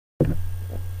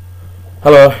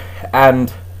Hello,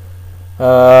 and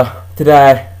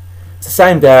today, it's the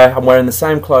same day. I'm wearing the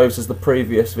same clothes as the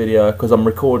previous video because I'm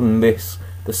recording this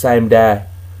the same day.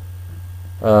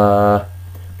 I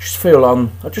just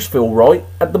feel right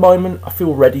at the moment. I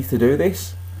feel ready to do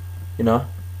this, you know.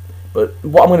 But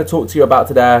what I'm going to talk to you about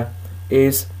today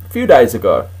is a few weeks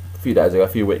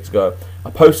ago, I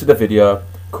posted a video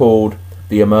called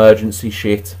The Emergency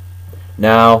Shit.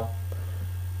 Now,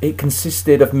 it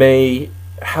consisted of me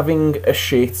having a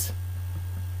shit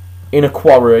in a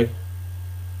quarry,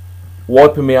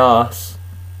 wiping my arse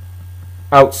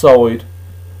outside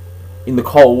in the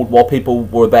cold while people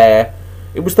were there.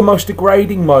 It was the most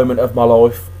degrading moment of my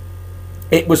life.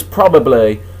 It was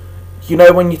probably, you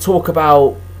know, when you talk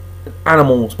about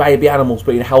animals, baby animals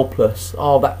being helpless.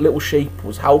 Oh, that little sheep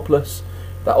was helpless.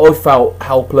 That I felt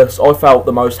helpless. I felt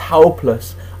the most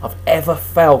helpless I've ever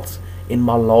felt in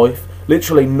my life.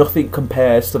 Literally nothing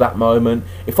compares to that moment.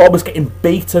 If I was getting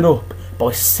beaten up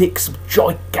by 6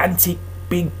 gigantic,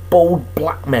 big, bald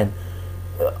black men,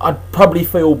 I'd probably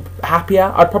feel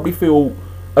happier. I'd probably feel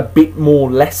a bit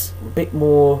more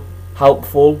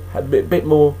helpful,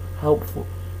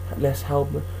 less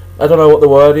helpless. I don't know what the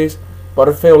word is, but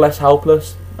I'd feel less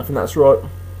helpless. I think that's right.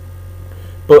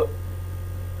 But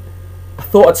I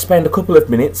thought I'd spend a couple of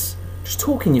minutes just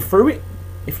talking you through it.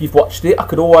 If you've watched it, I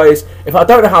could always, if I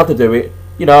don't know how to do it,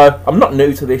 you know, I'm not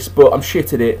new to this, but I'm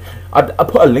shit at it. I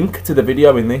put a link to the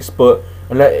video in this, but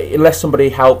unless somebody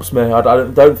helps me, I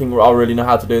don't think I'll really know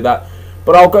how to do that.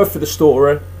 But I'll go through the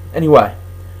story. Anyway,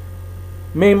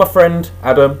 me and my friend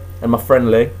Adam and my friend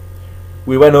Lee,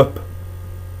 we went up.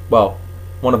 Well,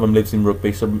 one of them lives in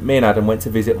Rugby, so me and Adam went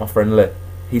to visit my friend Lee.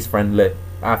 His friend Lee,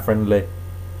 our friend Lee,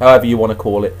 however you want to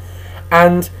call it.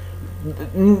 And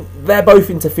they're both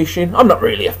into fishing. I'm not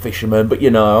really a fisherman, but you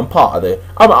know, I'm part of it.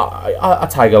 I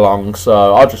tag along,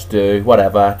 so I'll just do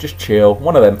whatever, just chill,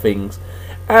 one of them things.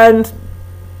 And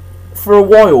for a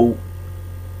while,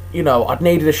 you know, I'd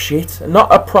needed a shit,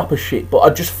 not a proper shit, but I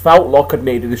just felt like I'd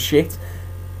needed a shit.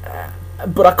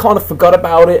 But I kind of forgot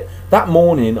about it. That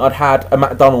morning, I'd had a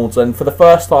McDonald's, and for the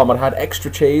first time, I'd had extra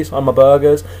cheese on my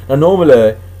burgers. Now,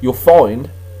 normally, you'll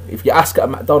find, if you ask at a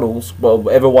McDonald's, well,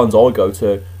 whatever ones I go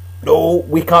to, no,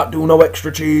 we can't do no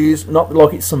extra cheese. Not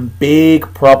like it's some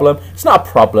big problem. It's not a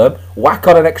problem. Whack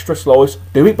on an extra slice.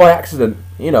 Do it by accident.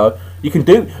 You know, you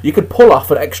could pull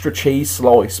off an extra cheese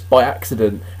slice by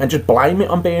accident and just blame it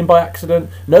on being by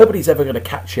accident. Nobody's ever going to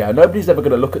catch you. Nobody's ever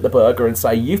going to look at the burger and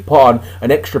say, you've put on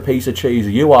an extra piece of cheese,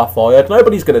 you are fired.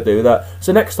 Nobody's going to do that.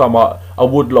 So next time I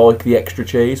would like the extra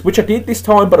cheese, which I did this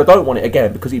time, but I don't want it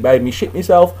again because it made me shit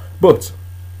myself. But,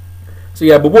 so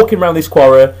yeah, we're walking around this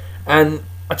quarry and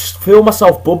I just feel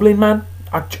myself bubbling, man.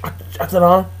 I don't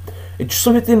know. It just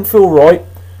something didn't feel right.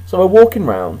 So we're walking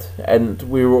round, and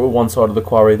we were on one side of the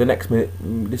quarry. The next minute,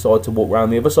 we decided to walk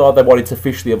round the other side. They wanted to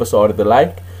fish the other side of the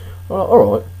lake.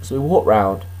 Alright, so we walked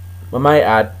round. My mate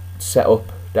had set up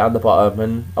down the bottom,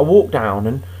 and I walked down,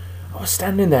 and I was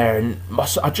standing there, and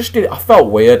I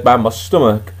felt weird, man. My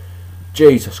stomach,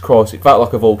 Jesus Christ, it felt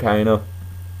like a volcano.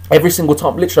 Every single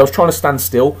time, literally, I was trying to stand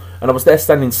still, and I was there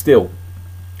standing still.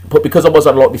 But because I was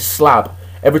on like this slab,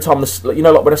 every time you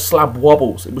know, like when a slab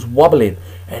wobbles, it was wobbling,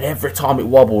 and every time it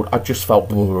wobbled, I just felt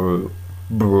brrr,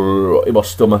 brrr in my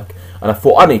stomach, and I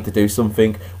thought I need to do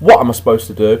something. What am I supposed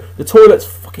to do? The toilet's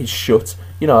fucking shut.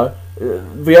 You know,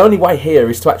 the only way here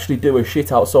is to actually do a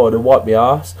shit outside and wipe my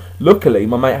arse. Luckily,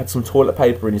 my mate had some toilet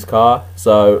paper in his car,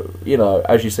 so you know,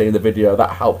 as you see in the video,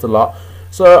 that helped a lot.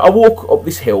 So I walk up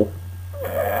this hill.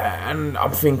 And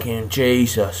I'm thinking,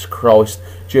 Jesus Christ,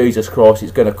 it's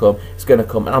gonna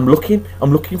come, and I'm looking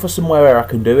for somewhere where I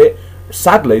can do it.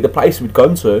 Sadly, the place we'd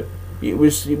gone to, there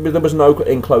was no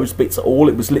enclosed bits at all.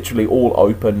 It was literally all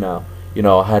open now. You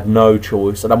know, I had no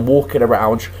choice, and I'm walking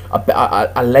around.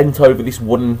 I leant over this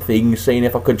wooden thing, seeing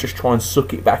if I could just try and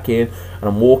suck it back in, and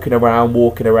I'm walking around.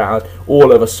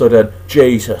 All of a sudden,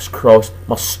 Jesus Christ,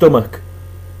 my stomach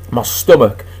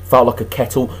felt like a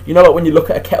kettle. You know, like when you look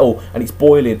at a kettle and it's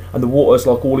boiling and the water's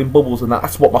like all in bubbles and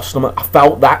that's what my stomach, I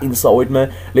felt that inside me.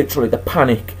 Literally the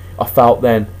panic I felt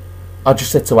then. I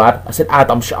just said to Ad,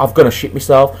 I'm gonna shit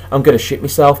myself. Get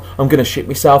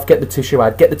the tissue,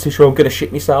 Ad, get the tissue, I'm gonna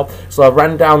shit myself. So I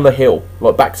ran down the hill,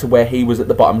 like back to where he was at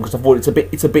the bottom, because I thought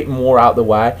it's a bit more out of the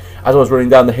way. As I was running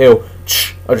down the hill,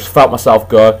 I just felt myself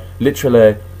go.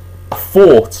 Literally, I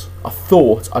thought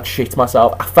I'd shit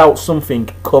myself. I felt something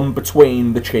come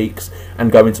between the cheeks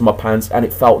and go into my pants, and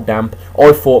it felt damp.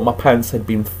 I thought my pants had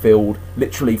been filled,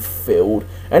 literally filled.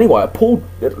 Anyway, I pulled,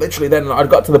 literally then I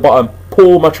got to the bottom,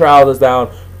 pulled my trousers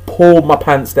down, pulled my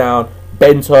pants down,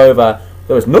 bent over.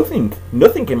 There was nothing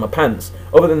in my pants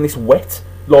other than this wet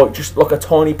like just like a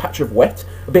tiny patch of wet,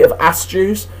 a bit of ass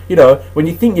juice. You know, when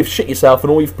you think you've shit yourself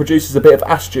and all you've produced is a bit of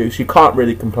ass juice, you can't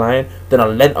really complain. Then I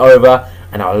leant over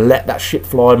and I let that shit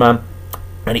fly, man,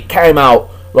 and it came out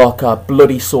like a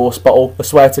bloody sauce bottle. I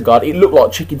swear to God, it looked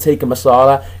like chicken tikka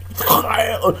masala.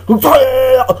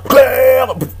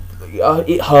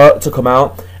 It hurt to come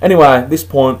out. Anyway, at this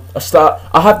point,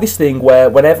 I have this thing where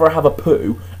whenever I have a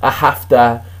poo, I have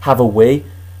to have a wee.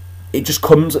 It just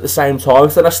comes at the same time.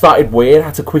 So then I started weeing. I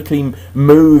had to quickly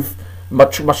move my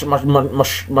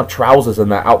trousers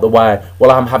and that out the way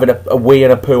while I'm having a wee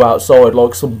and a poo outside,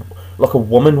 like a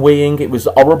woman weeing. It was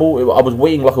horrible. I was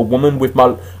weeing like a woman with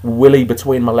my willy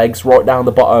between my legs, right down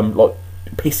the bottom, like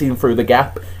pissing through the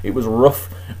gap. It was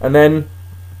rough. And then,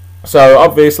 so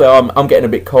obviously I'm getting a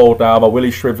bit cold now. My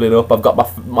willy's shrivelling up. I've got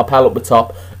my pal up the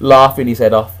top, laughing his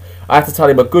head off. I had to tell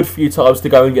him a good few times to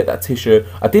go and get that tissue.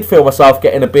 I did feel myself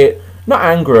getting a bit, not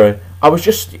angry. I was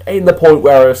just in the point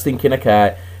where I was thinking,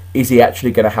 okay, is he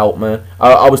actually going to help me?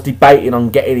 I was debating on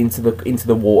getting into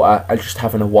the water and just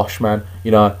having a wash, man.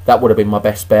 You know, that would have been my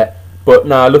best bet. But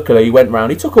no, luckily he went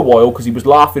round. He took a while because he was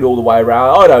laughing all the way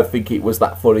around. I don't think it was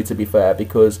that funny, to be fair,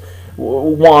 because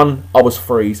 1, I was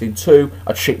freezing. 2,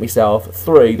 I'd shit myself.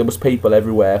 3, there was people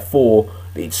everywhere. 4,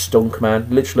 it stunk, man.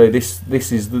 Literally,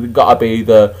 this is gotta be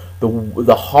the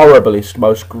horriblest,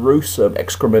 most gruesome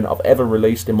excrement I've ever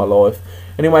released in my life.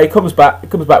 Anyway, he comes back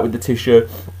with the tissue.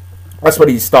 That's when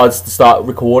he starts to start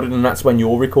recording, and that's when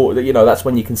you're recording. You know, that's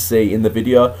when you can see in the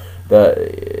video that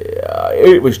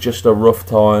it was just a rough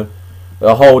time.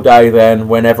 The whole day then,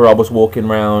 whenever I was walking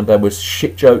around, there was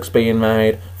shit jokes being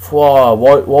made.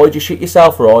 Why'd you shit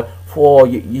yourself, right?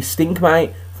 You stink,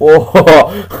 mate. You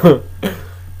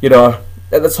know,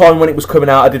 at the time when it was coming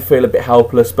out, I did feel a bit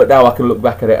helpless, but now I can look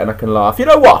back at it and I can laugh. You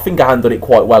know what? I think I handled it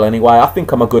quite well anyway. I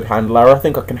think I'm a good handler. I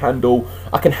think I can handle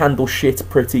shit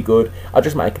pretty good. I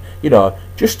just make, you know,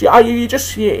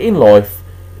 in life.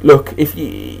 Look,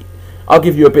 I'll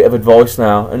give you a bit of advice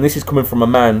now, and this is coming from a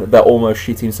man that almost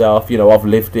shit himself. You know, I've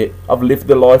lived it. I've lived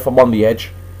the life. I'm on the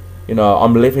edge. You know,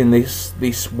 I'm living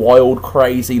this wild,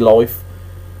 crazy life,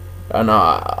 and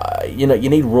you know, you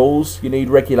need rules. You need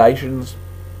regulations.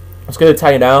 I was going to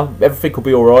tell you now, everything will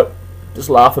be alright. Just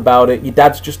laugh about it. Your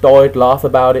dad's just died, laugh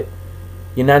about it.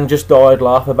 Your nan just died,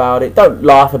 laugh about it. Don't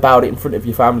laugh about it in front of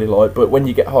your family, like, but when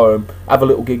you get home, have a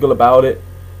little giggle about it.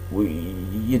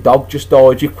 Your dog just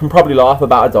died. You can probably laugh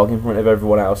about a dog in front of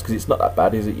everyone else because it's not that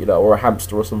bad, is it? You know, or a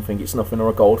hamster or something. It's nothing, or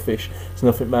a goldfish. It's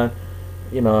nothing, man.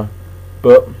 You know,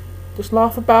 but just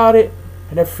laugh about it,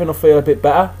 and everything will feel a bit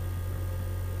better.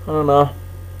 I don't know.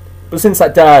 But since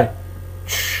that day,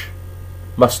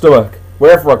 my stomach,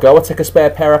 wherever I go, I take a spare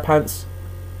pair of pants.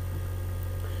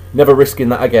 Never risking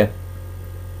that again.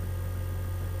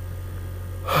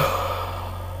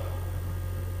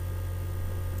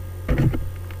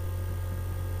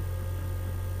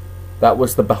 That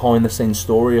was the behind the scenes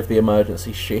story of the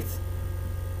emergency shit.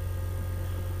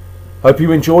 Hope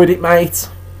you enjoyed it, mate.